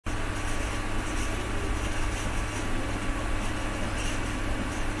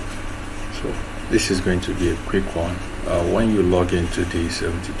this is going to be a quick one. When you log into the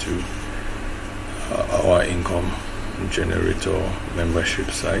 72 hour income generator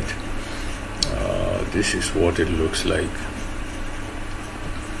membership site, this is what it looks like.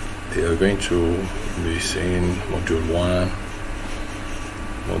 They are going to be saying module 1,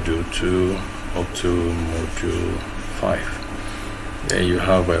 module 2 up to module 5. Then you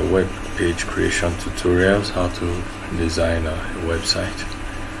have a web page creation tutorials, how to design a website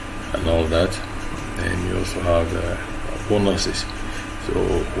and all that. And you also have bonuses. So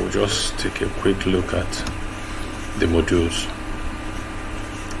we'll just take a quick look at the modules.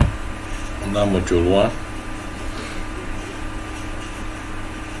 Now module 1,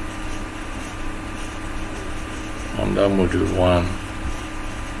 under module 1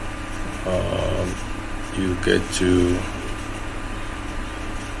 you get to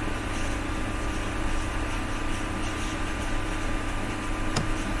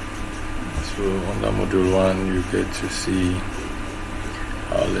under module 1 you get to see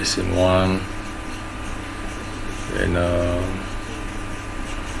lesson 1, and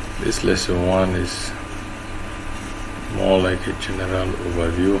this lesson 1 is more like a general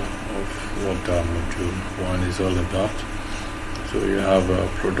overview of what module 1 is all about. So you have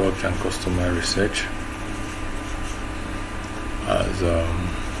product and customer research as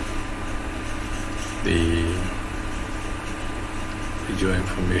the major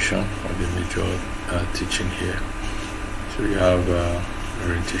information or the major teaching here. So you have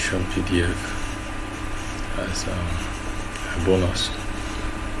orientation PDF as a bonus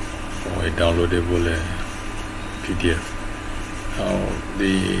or a downloadable PDF. Now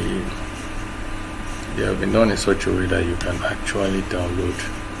they have been done in such a way that you can actually download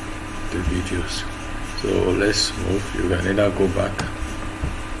the videos. So let's move. You can either go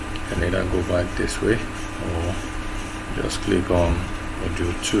back this way, or just click on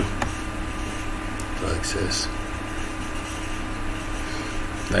module 2 to access.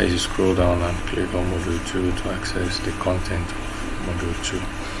 Now you scroll down and click on module 2 to access the content of module 2.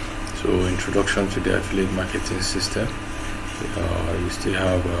 So introduction to the affiliate marketing system. You still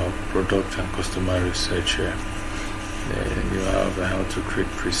have product and customer research here. Then you have how to create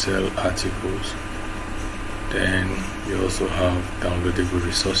pre-sale articles. Then you also have downloadable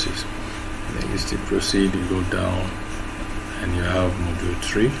resources. And then you still proceed, you go down and you have module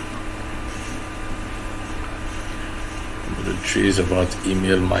 3. Module 3 is about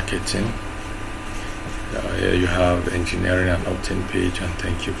email marketing. Here you have engineering an opt-in page and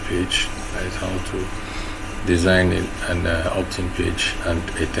thank you page. That is how to design an opt-in page and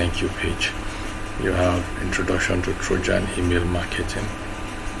a thank you page. You have introduction to Trojan email marketing.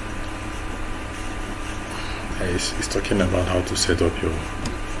 It's talking about how to set up your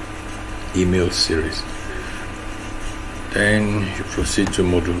email series. Then you proceed to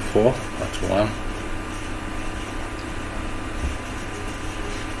module 4, part 1.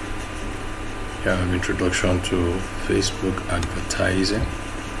 You have introduction to Facebook advertising.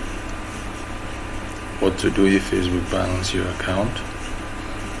 What to do if Facebook bans your account.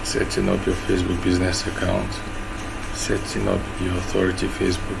 Setting up your Facebook business account. Setting up your authority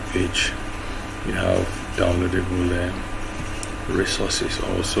Facebook page. You have downloadable resources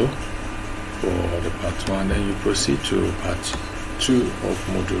also for the part 1. Then you proceed to part 2 of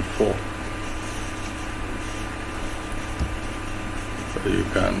module 4. So you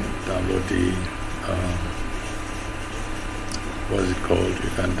can download the what's it called?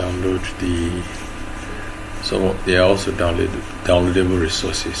 You can download the they are also downloadable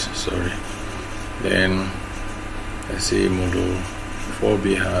resources. Sorry. Then let's see, module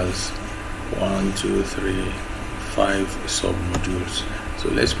 4B has 1, 2, 3, 5 sub modules. So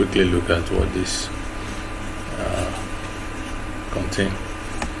let's quickly look at what this contains.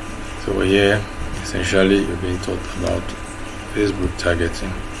 So here essentially you're being taught about Facebook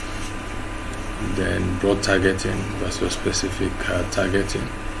targeting, then broad targeting versus specific targeting.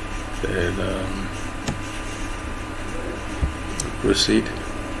 Then proceed.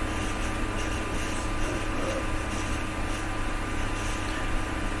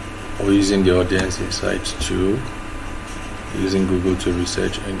 Or using the audience insights tool, using Google to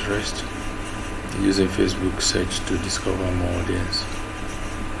research interest, using Facebook search to discover more audience.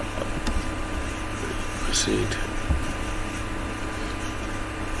 Proceed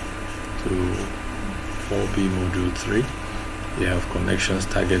to 4B module 3. You have connections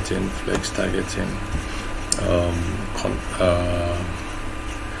targeting, flex targeting,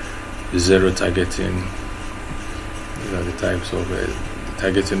 zero targeting. These are the types of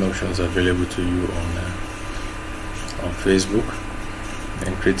targeting options available to you on Facebook.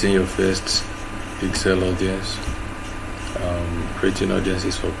 And creating your first pixel audience, creating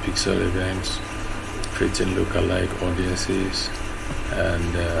audiences for pixel events, creating lookalike audiences, and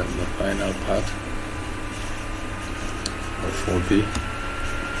the final part of 4B,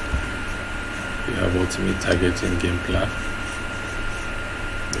 you have ultimate targeting game plan.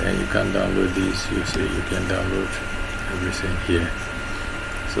 Then you can download this. You see, you can download everything here.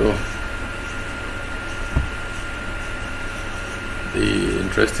 So the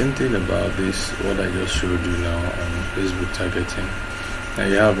interesting thing about this, what I just showed you now on Facebook targeting, now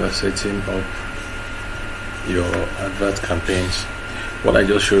you have a setting up your advert campaigns. What I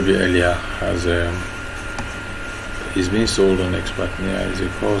just showed you earlier has is being sold on Expertnia. Is a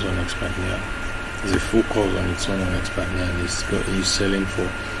course on Expertnia. It's a full course on its own on Expertnia, and it's selling for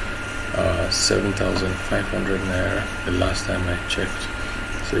 7,500 naira the last time I checked.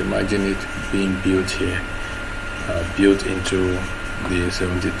 So imagine it being built here, built into the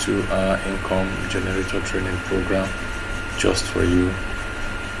 72-hour income generator training program just for you,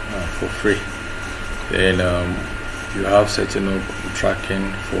 for free. Then you have setting up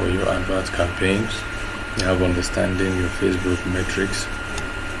tracking for your advert campaigns. You have understanding your Facebook metrics.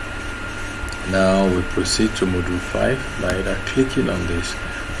 Now we proceed to module 5 by either clicking on this,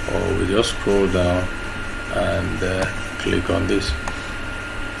 or we just scroll down and click on this.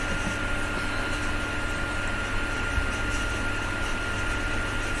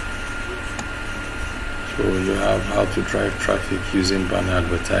 So you have how to drive traffic using banner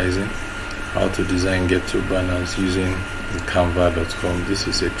advertising, how to design get-to banners using canva.com. This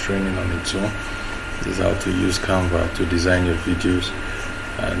is a training on its own. This is how to use Canva to design your videos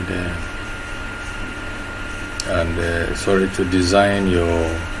and to design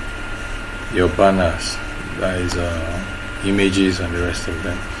your banners, that is images and the rest of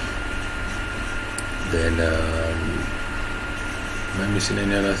them. Then am I missing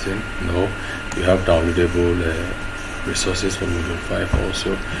any other thing? No. You have downloadable resources for module 5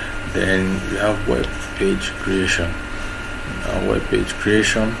 also. Then you have web page creation. Web page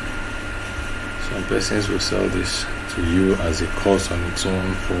creation, some persons will sell this to you as a course on its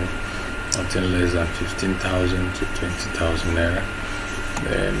own for nothing less than 15,000 to 20,000 naira.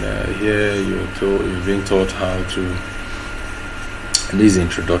 Then here you've been taught how to, and this is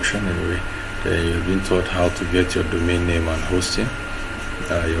introduction anyway. Then you've been taught how to get your domain name and hosting.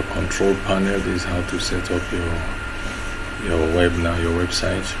 Your control panel, this is how to set up your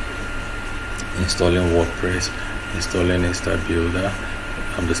website, installing WordPress, installing InstaBuilder,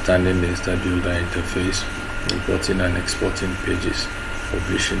 understanding the InstaBuilder interface, importing and exporting pages,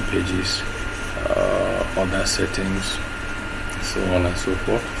 publishing pages, other settings, so on and so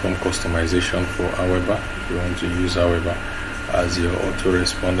forth. From customization for Aweber, if you want to use Aweber as your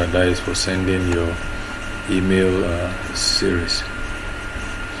autoresponder, that is for sending your email series.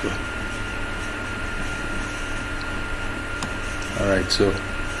 Alright, so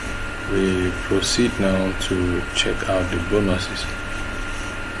we proceed now to check out the bonuses.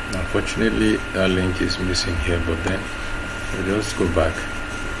 Unfortunately, that link is missing here, but then we'll just go back,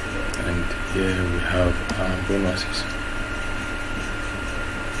 and here we have our bonuses.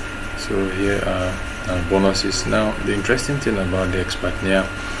 So here are our bonuses. Now, the interesting thing about the Expertnia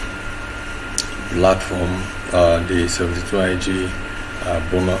platform, the 72IG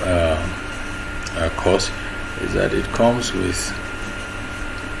course, is that it comes with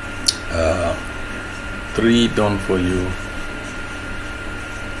 3 done for you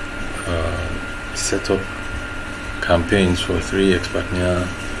setup campaigns for 3 Expertnia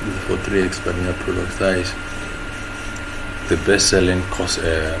products. That is the best-selling course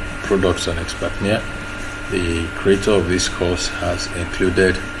products on Expertnia. The creator of this course has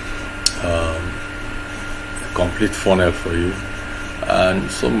included a complete funnel for you, and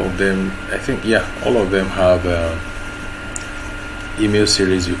some of them, I think, yeah, all of them have email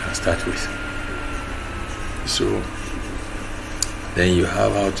series you can start with. So then you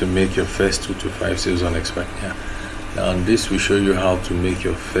have how to make your first 2 to 5 sales on Expertnia. Now on this we show you how to make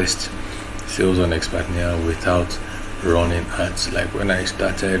your first sales on Expertnia without running ads. Like when I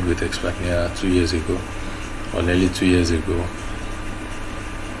started with Expertnia 2 years ago, or nearly 2 years ago,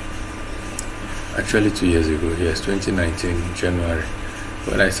 actually 2 years ago, yes, 2019 January,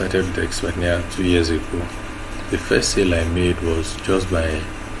 when I started with Expertnia 2 years ago, the first sale I made was just by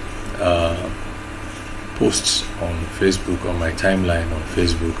posts on Facebook, on my timeline on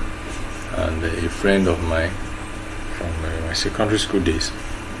Facebook, and a friend of mine from my secondary school days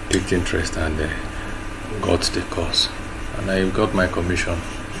took interest and got the course, and I got my commission,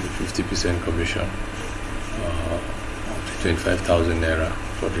 the 50% commission, 25,000 naira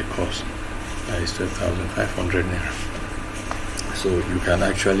for the course. That is 12,500 naira. So you can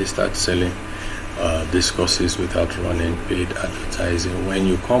actually start selling these courses without running paid advertising. When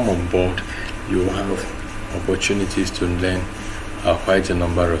you come on board, you have opportunities to learn quite a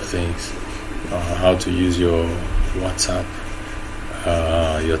number of things. How to use your WhatsApp,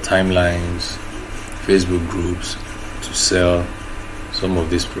 your timelines, Facebook groups to sell some of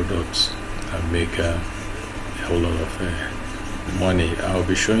these products and make a whole lot of money. I'll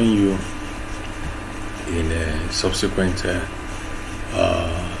be showing you in subsequent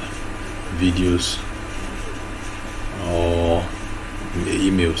videos or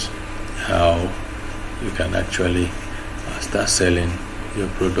emails how you can actually start selling your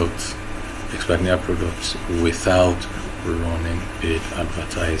products, Xpagnia products, without running paid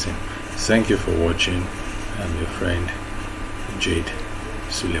advertising. Thank you for watching. I'm your friend Jade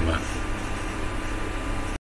Suleiman.